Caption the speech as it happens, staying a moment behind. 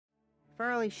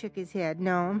Farley shook his head.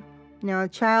 No, the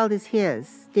child is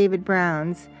his, David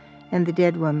Brown's, and the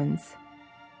dead woman's.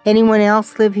 Anyone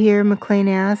else live here? McLean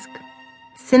asked.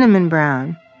 Cinnamon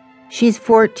Brown. She's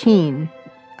 14.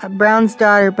 Brown's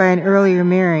daughter by an earlier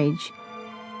marriage.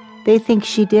 They think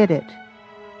she did it.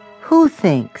 Who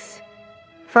thinks?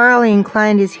 Farley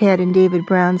inclined his head in David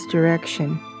Brown's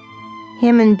direction.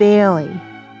 Him and Bailey.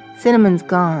 Cinnamon's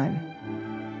gone.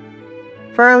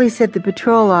 Farley said the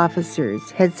patrol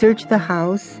officers had searched the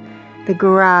house, the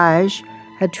garage,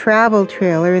 a travel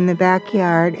trailer in the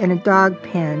backyard, and a dog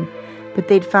pen, but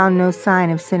they'd found no sign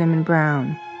of Cinnamon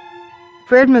Brown.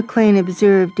 Fred McLean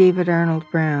observed David Arnold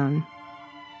Brown.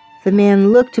 The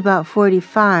man looked about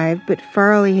 45, but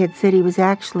Farley had said he was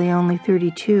actually only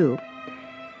 32.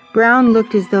 Brown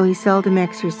looked as though he seldom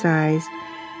exercised.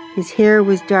 His hair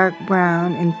was dark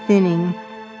brown and thinning.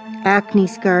 Acne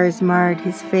scars marred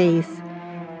his face.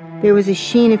 There was a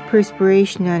sheen of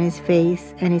perspiration on his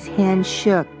face, and his hand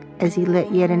shook as he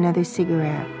lit yet another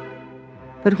cigarette.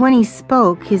 But when he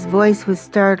spoke, his voice was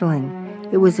startling.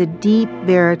 It was a deep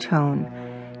baritone,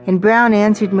 and Brown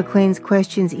answered McLean's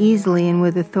questions easily and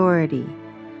with authority.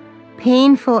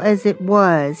 Painful as it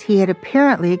was, he had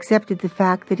apparently accepted the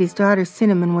fact that his daughter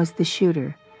Cinnamon was the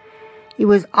shooter. It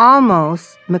was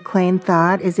almost, McLean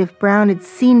thought, as if Brown had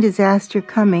seen disaster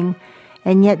coming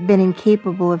and yet been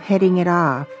incapable of heading it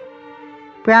off.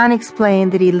 Brown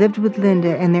explained that he lived with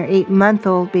Linda and their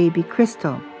 8-month-old baby,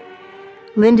 Crystal.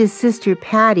 Linda's sister,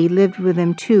 Patty, lived with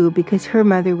them too because her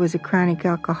mother was a chronic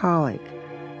alcoholic.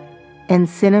 And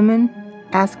Cinnamon?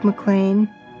 Asked McLean.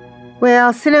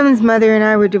 Well, Cinnamon's mother and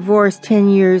I were divorced 10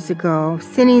 years ago.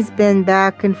 Cinny's been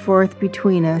back and forth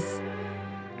between us.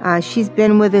 She's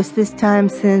been with us this time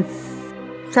since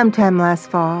sometime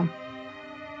last fall.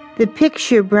 The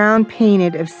picture Brown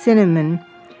painted of Cinnamon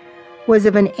was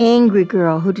of an angry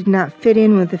girl who did not fit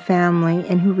in with the family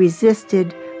and who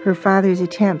resisted her father's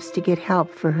attempts to get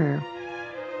help for her.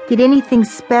 Did anything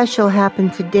special happen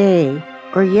today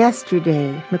or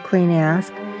yesterday, McLean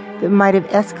asked, that might have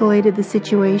escalated the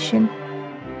situation?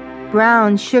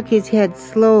 Brown shook his head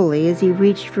slowly as he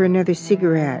reached for another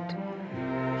cigarette.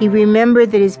 He remembered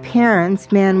that his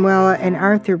parents, Manuela and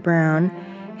Arthur Brown,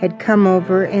 had come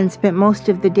over and spent most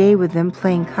of the day with them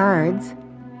playing cards.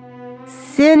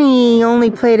 Cindy only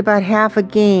played about half a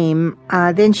game,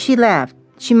 then she left.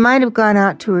 She might have gone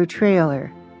out to her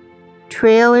trailer.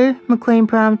 Trailer? McLean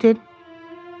prompted.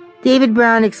 David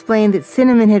Brown explained that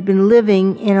Cinnamon had been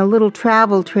living in a little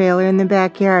travel trailer in the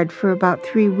backyard for about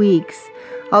 3 weeks,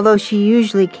 although she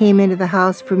usually came into the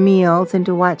house for meals and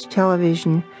to watch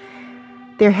television.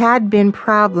 There had been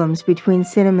problems between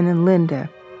Cinnamon and Linda.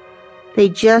 They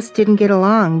just didn't get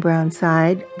along, Brown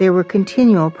sighed. There were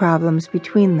continual problems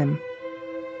between them.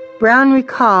 Brown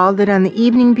recalled that on the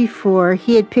evening before,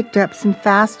 he had picked up some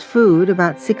fast food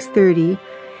about 6:30,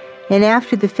 and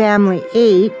after the family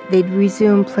ate, they'd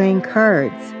resume playing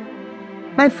cards.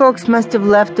 My folks must have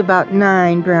left about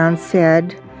 9, Brown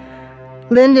said.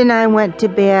 Linda and I went to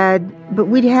bed, but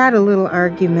we'd had a little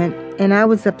argument, and I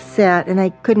was upset, and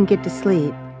I couldn't get to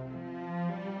sleep.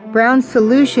 Brown's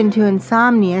solution to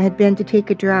insomnia had been to take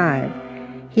a drive.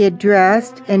 He had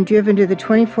dressed and driven to the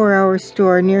 24-hour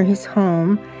store near his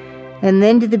home, and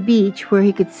then to the beach where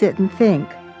he could sit and think.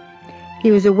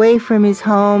 He was away from his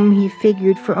home, he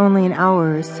figured, for only an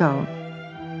hour or so.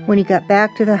 When he got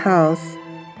back to the house,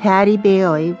 Patty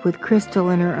Bailey, with Crystal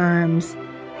in her arms,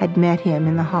 had met him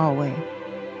in the hallway.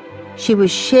 She was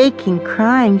shaking,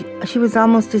 crying. She was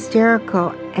almost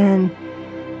hysterical, and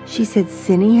she said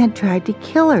Cindy had tried to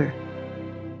kill her.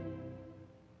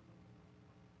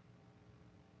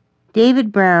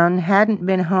 David Brown hadn't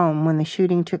been home when the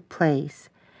shooting took place,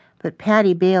 but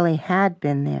Patty Bailey had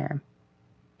been there.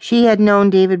 She had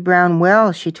known David Brown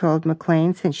well, she told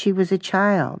McLean, since she was a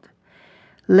child.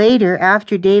 Later,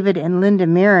 after David and Linda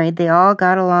married, they all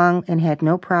got along and had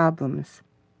no problems.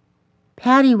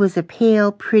 Patty was a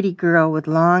pale, pretty girl with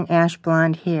long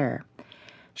ash-blonde hair.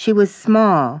 She was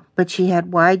small, but she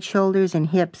had wide shoulders and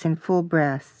hips and full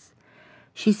breasts.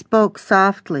 She spoke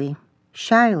softly,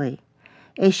 shyly,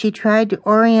 as she tried to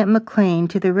orient McLean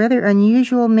to the rather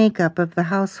unusual makeup of the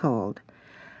household.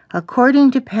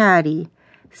 According to Patty,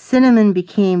 Cinnamon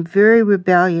became very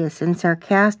rebellious and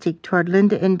sarcastic toward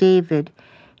Linda and David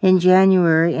in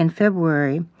January and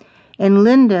February, and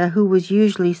Linda, who was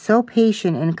usually so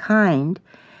patient and kind,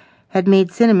 had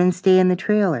made Cinnamon stay in the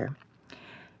trailer.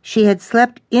 She had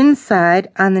slept inside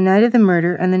on the night of the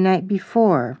murder and the night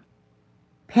before.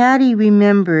 Patty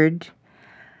remembered,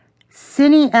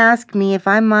 Cindy asked me if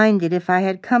I minded if I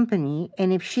had company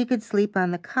and if she could sleep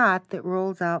on the cot that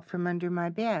rolls out from under my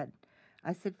bed.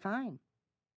 I said, fine.